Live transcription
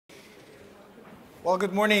Well,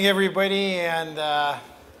 good morning, everybody, and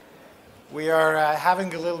we are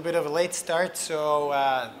having a little bit of a late start,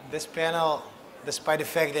 so this panel, despite the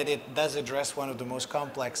fact that it does address one of the most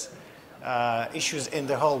complex issues in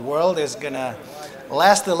the whole world, is going to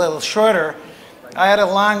last a little shorter.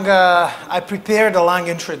 I prepared a long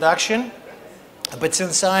introduction, but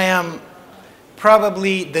since I am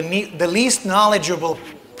probably the least knowledgeable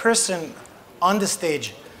person on the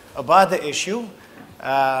stage about the issue,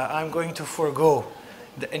 I'm going to forego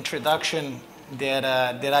the introduction that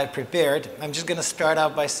I prepared. I'm just going to start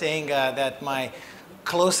out by saying that my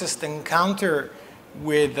closest encounter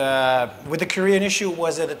with the Korean issue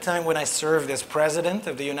was at a time when I served as president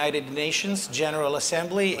of the United Nations General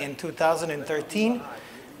Assembly in 2013,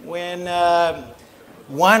 when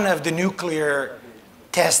one of the nuclear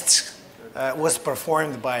tests was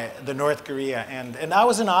performed by the North Korea. And I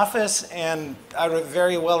was in office, and I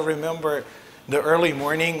very well remember the early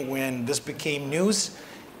morning when this became news,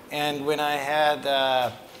 and when I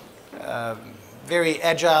had very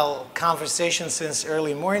agile conversations since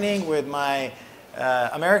early morning with my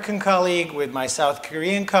American colleague, with my South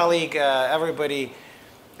Korean colleague. Everybody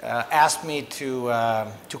asked me to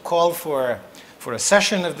call for a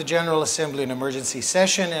session of the General Assembly, an emergency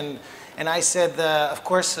session, and I said, of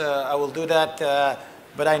course, I will do that,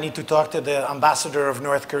 but I need to talk to the ambassador of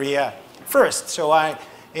North Korea first. So I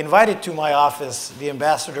invited to my office the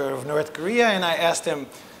ambassador of North Korea, and I asked him,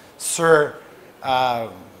 "Sir,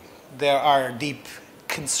 there are deep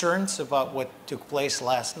concerns about what took place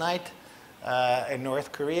last night in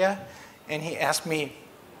North Korea." And he asked me,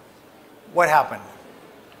 "What happened?"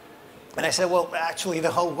 And I said, "Well, actually,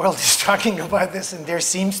 the whole world is talking about this, and there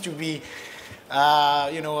seems to be a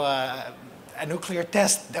nuclear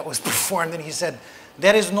test that was performed." And he said,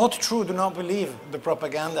 "That is not true. Do not believe the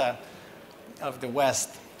propaganda of the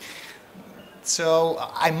West." So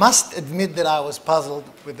I must admit that I was puzzled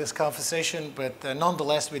with this conversation, but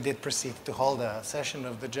nonetheless, we did proceed to hold a session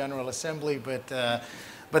of the General Assembly. But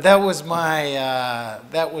that was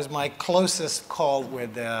my closest call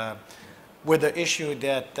with the issue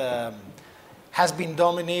that has been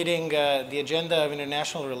dominating the agenda of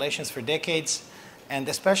international relations for decades, and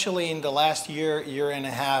especially in the last year and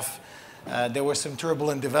a half, there were some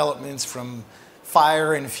turbulent developments, from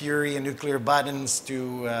fire and fury and nuclear buttons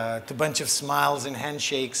to a bunch of smiles and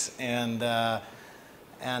handshakes and a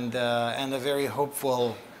very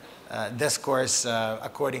hopeful discourse,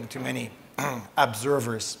 according to many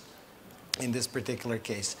observers in this particular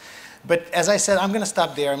case. But as I said, I'm going to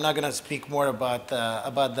stop there. I'm not going to speak more about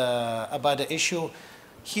the issue.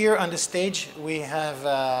 Here on the stage, we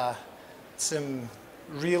have some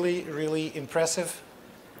really impressive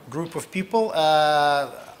group of people.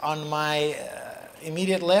 On my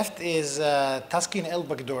immediate left is Taskin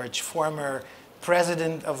Elbakdorj, former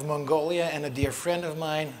president of Mongolia and a dear friend of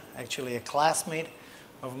mine, actually a classmate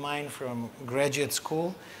of mine from graduate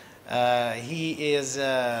school. He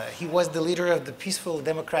was the leader of the peaceful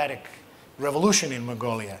democratic revolution in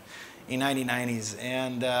Mongolia in 1990s,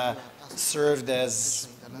 and served as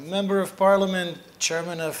member of parliament,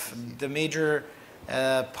 chairman of the major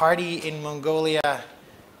party in Mongolia,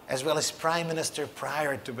 as well as prime minister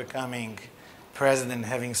prior to becoming president,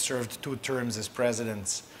 having served 2 terms as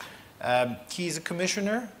president. He's a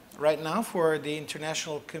commissioner right now for the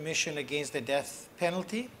International Commission Against the Death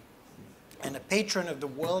Penalty, and a patron of the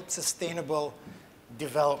World Sustainable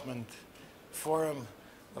Development Forum,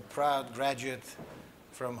 a proud graduate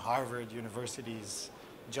from Harvard University's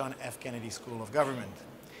John F. Kennedy School of Government.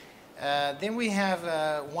 Then we have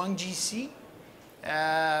Wang Jixi,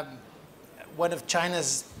 one of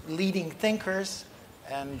China's leading thinkers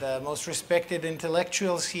and most respected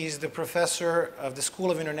intellectuals. He's the professor of the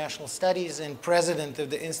School of International Studies and president of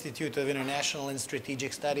the Institute of International and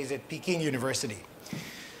Strategic Studies at Peking University.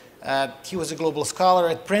 He was a global scholar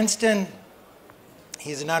at Princeton.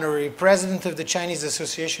 He's an honorary president of the Chinese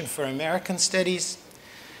Association for American Studies.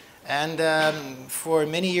 And for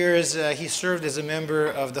many years, he served as a member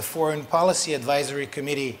of the Foreign Policy Advisory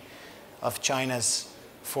Committee of China's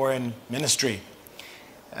Foreign Ministry.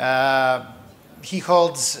 He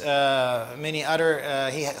holds many other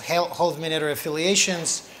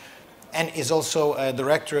affiliations, and is also a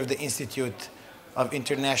director of the Institute of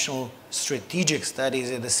International Strategic Studies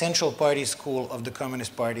at the Central Party School of the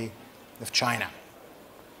Communist Party of China.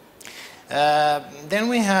 Then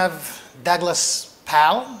we have Douglas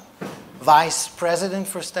Powell, Vice President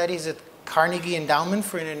for Studies at Carnegie Endowment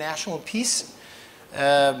for International Peace.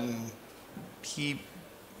 He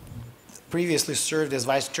previously served as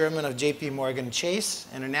Vice Chairman of JP Morgan Chase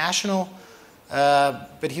International,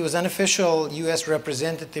 but he was unofficial U.S.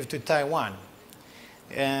 representative to Taiwan.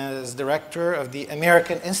 as director of the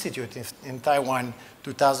American Institute in Taiwan,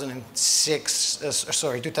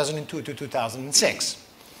 2002 to 2006.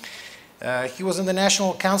 He was in the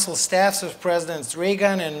National Council staffs of Presidents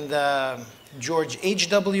Reagan and George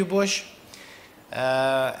H.W. Bush,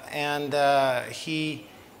 and he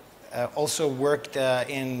also worked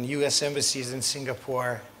in U.S. embassies in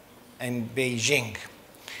Singapore and Beijing.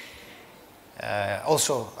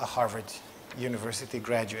 Also a Harvard University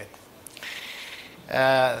graduate.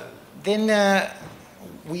 Then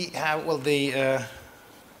we have, well, the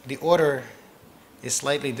order is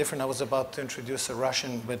slightly different. I was about to introduce a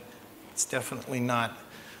Russian, but it's definitely not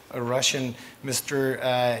a Russian.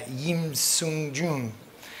 Mr. Yim Sung-jun,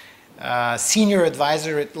 senior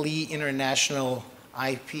advisor at Lee International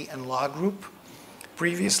IP and Law Group.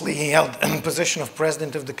 Previously, he held the position of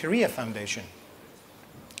president of the Korea Foundation.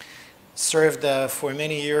 Served for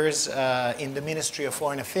many years in the Ministry of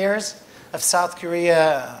Foreign Affairs of South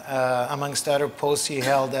Korea. Amongst other posts, he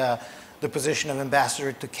held the position of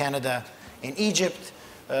ambassador to Canada in Egypt.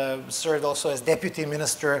 Served also as deputy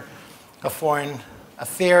minister of Foreign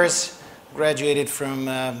Affairs. Graduated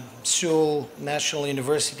from Seoul National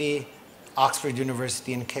University, Oxford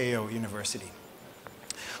University, and Keio University.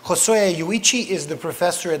 Hosoya Yuichi is the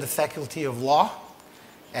professor at the Faculty of Law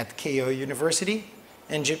at Keio University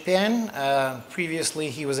in Japan. Previously,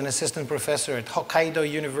 he was an assistant professor at Hokkaido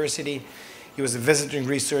University. He was a visiting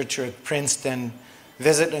researcher at Princeton,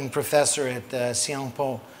 visiting professor at Sciences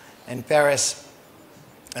Po in Paris.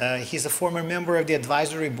 He's a former member of the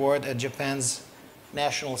advisory board at Japan's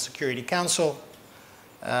National Security Council.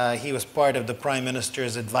 He was part of the Prime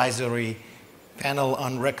Minister's advisory panel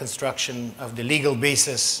on reconstruction of the legal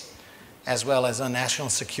basis, as well as on national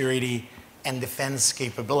security and defense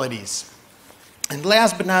capabilities. And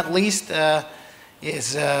last but not least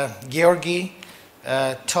is Georgy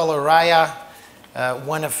Toloraya,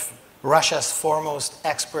 one of Russia's foremost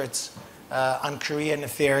experts on Korean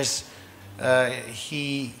affairs.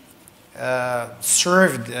 He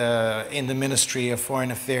served in the Ministry of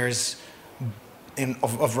Foreign Affairs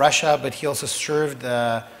of Russia, but he also served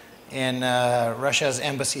in Russia's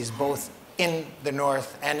embassies both in the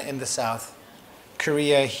North and in the South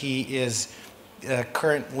Korea. He is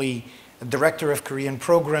currently Director of Korean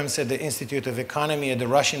Programs at the Institute of Economy at the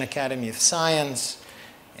Russian Academy of Science,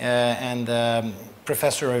 and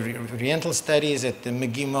Professor of Oriental Studies at the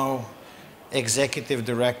McGill, Executive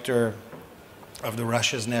Director of the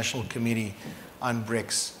Russia's National Committee on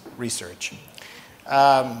BRICS Research.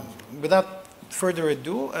 Without further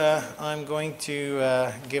ado, I'm going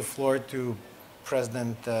to give floor to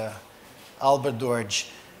President Albert Dorj.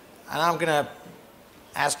 And I'm going to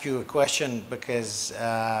ask you a question because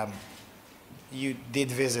you did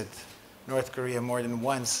visit North Korea more than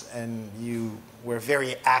once, and you were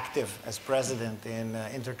very active as president in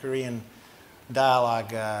inter-Korean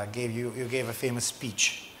dialogue. You gave a famous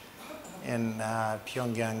speech in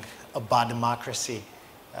Pyongyang about democracy.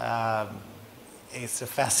 It's a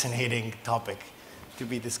fascinating topic to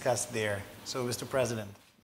be discussed there. So, Mr. President.